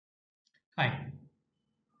Hi,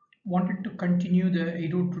 wanted to continue the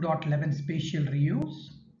 802.11 spatial reuse.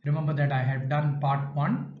 Remember that I have done part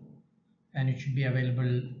 1 and it should be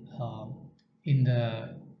available in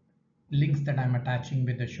the links that I'm attaching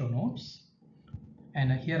with the show notes.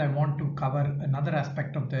 And here I want to cover another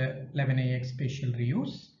aspect of the 11AX spatial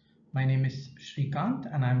reuse. My name is Shrikant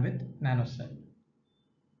and I'm with NanoCell.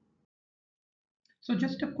 So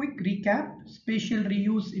just a quick recap, spatial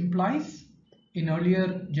reuse implies in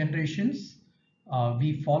earlier generations,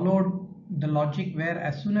 we followed the logic where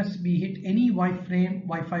as soon as we hit any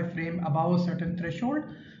Wi-Fi frame above a certain threshold,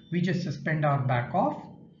 we just suspend our back off.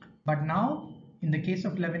 But now in the case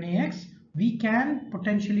of 11AX, we can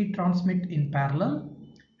potentially transmit in parallel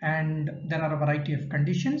and there are a variety of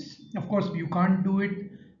conditions. Of course, you can't do it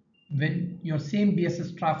when your same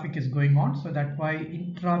BSS traffic is going on. So that's why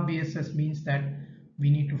intra BSS means that we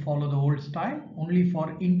need to follow the old style. Only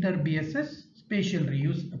for inter BSS, spatial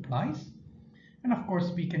reuse applies. And of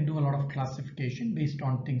course, we can do a lot of classification based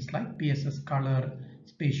on things like BSS color,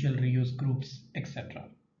 spatial reuse groups, etc.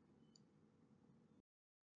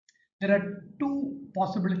 There are two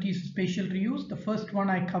possibilities of spatial reuse. The first one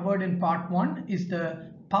I covered in part 1 is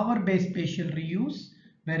the power-based spatial reuse,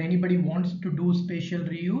 where anybody wants to do spatial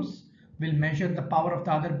reuse will measure the power of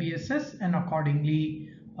the other BSS and accordingly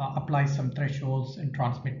apply some thresholds and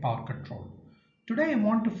transmit power control. Today I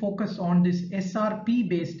want to focus on this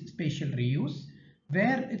SRP-based spatial reuse,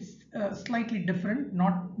 where it's slightly different,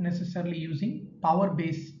 not necessarily using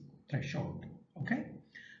power-based threshold. Okay.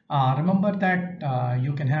 Remember that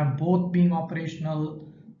you can have both being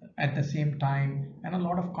operational at the same time and a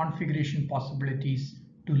lot of configuration possibilities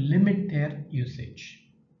to limit their usage.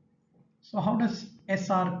 So how does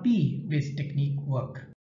SRP based technique work?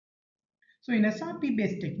 So in SRP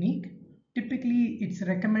based technique, typically it's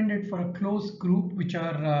recommended for a closed group which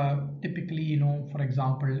are typically, for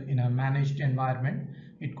example, in a managed environment.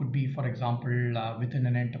 It could be, for example, within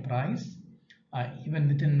an enterprise, even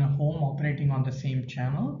within a home operating on the same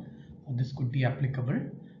channel. This could be applicable.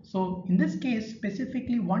 So in this case,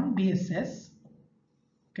 specifically one BSS,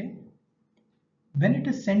 okay, when it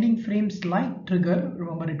is sending frames like trigger,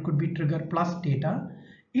 remember it could be trigger plus data,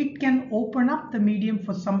 it can open up the medium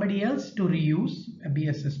for somebody else to reuse a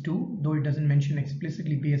BSS2, though it doesn't mention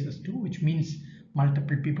explicitly BSS2, which means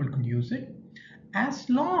multiple people could use it. As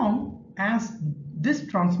long as this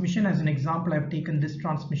transmission, as an example, I've taken this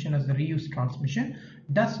transmission as the reuse transmission,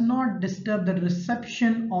 does not disturb the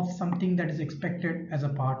reception of something that is expected as a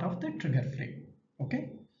part of the trigger frame.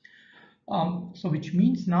 Okay. So which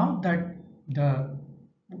means now that the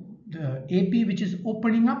AP which is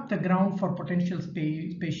opening up the ground for potential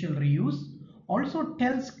spatial reuse also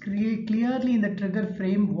tells clearly in the trigger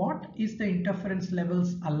frame what is the interference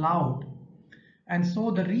levels allowed. And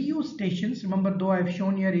so the reuse stations, remember though I've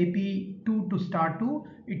shown here AP2 to star 2,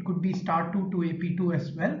 it could be star 2 to AP2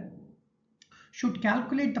 as well, should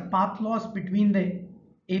calculate the path loss between the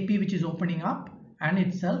AP which is opening up and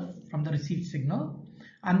itself from the received signal,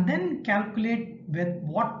 and then calculate with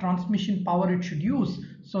what transmission power it should use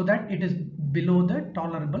so that it is below the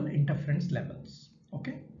tolerable interference levels.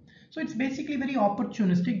 Okay, so it's basically very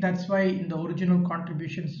opportunistic. That's why in the original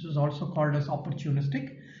contributions it was also called as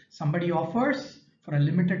opportunistic. Somebody offers for a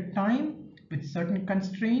limited time with certain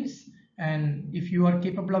constraints, and if you are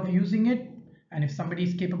capable of using it and if somebody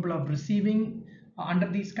is capable of receiving under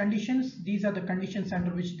these conditions, these are the conditions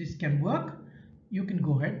under which this can work, you can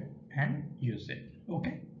go ahead and use it.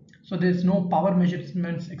 Okay, so there's no power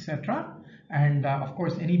measurements, etc. And of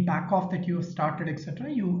course any back off that you have started,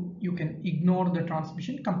 etc., you can ignore the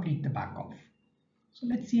transmission, complete the back off. So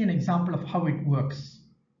let's see an example of how it works.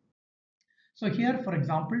 So here, for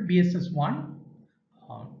example, BSS1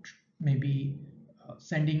 maybe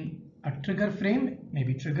sending a trigger frame,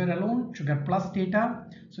 maybe trigger alone, trigger plus data.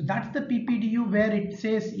 So that's the PPDU where it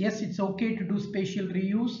says yes, it's okay to do spatial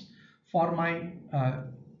reuse for my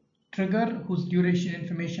trigger whose duration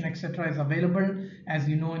information, etc., is available, as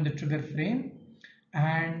you know, in the trigger frame,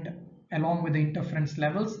 and along with the interference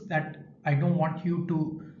levels that I don't want you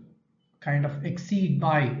to kind of exceed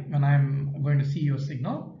by when I'm going to see your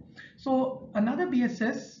signal. So another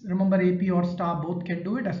BSS, remember AP or star both can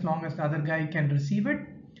do it as long as the other guy can receive it.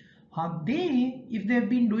 If they've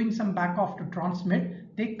been doing some back off to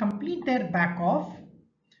transmit, they complete their back off,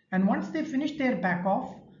 and once they finish their back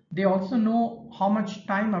off, they also know how much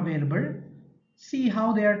time available, see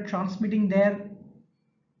how they are transmitting their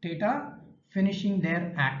data, finishing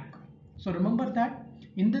their act. So remember that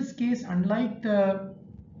in this case, unlike the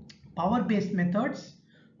power-based methods,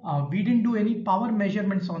 we didn't do any power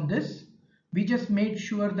measurements on this. We just made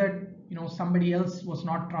sure that somebody else was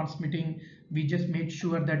not transmitting we just made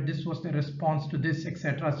sure that this was the response to this,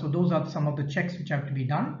 etc. So those are some of the checks which have to be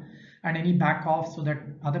done, and any back off so that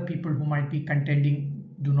other people who might be contending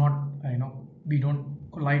do not, we don't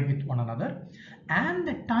collide with one another. And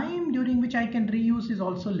the time during which I can reuse is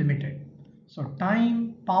also limited. So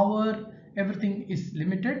time, power, everything is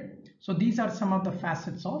limited. So these are some of the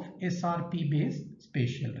facets of SRP based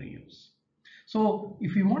spatial reuse. So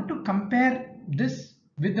if you want to compare this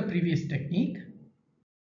with the previous technique,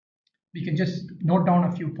 we can just note down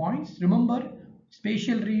a few points. Remember,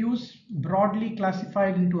 spatial reuse broadly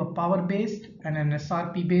classified into a power based and an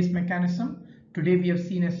SRP based mechanism. Today we have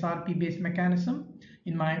seen SRP based mechanism.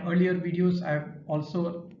 In my earlier videos, I have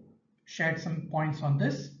also shared some points on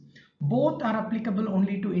this. Both are applicable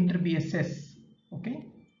only to inter-BSS. Okay,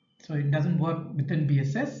 so it doesn't work within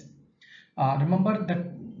BSS. Remember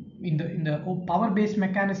that in the power-based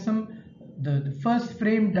mechanism, the first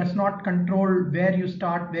frame does not control where you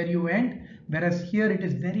start, where you end, whereas here it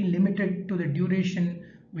is very limited to the duration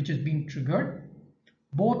which is being triggered.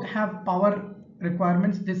 Both have power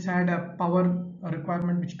requirements. This had a power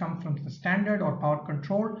requirement which comes from the standard or power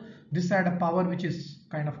control. This had a power which is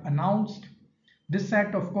kind of announced. This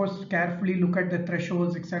set, of course, carefully look at the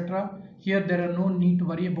thresholds, etc. Here there are no need to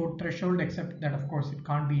worry about threshold, except that of course it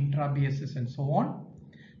can't be intra-BSS and so on.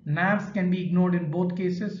 Navs can be ignored in both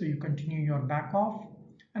cases, so you continue your back off.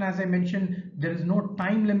 And as I mentioned, there is no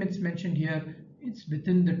time limits mentioned here. It's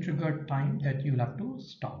within the triggered time that you'll have to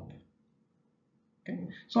stop. Okay,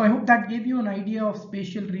 so I hope that gave you an idea of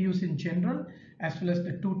spatial reuse in general, as well as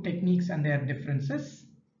the two techniques and their differences.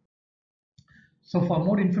 So for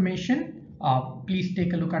more information, please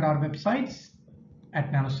take a look at our websites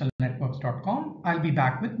at nanocellnetworks.com. I'll be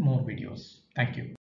back with more videos. Thank you.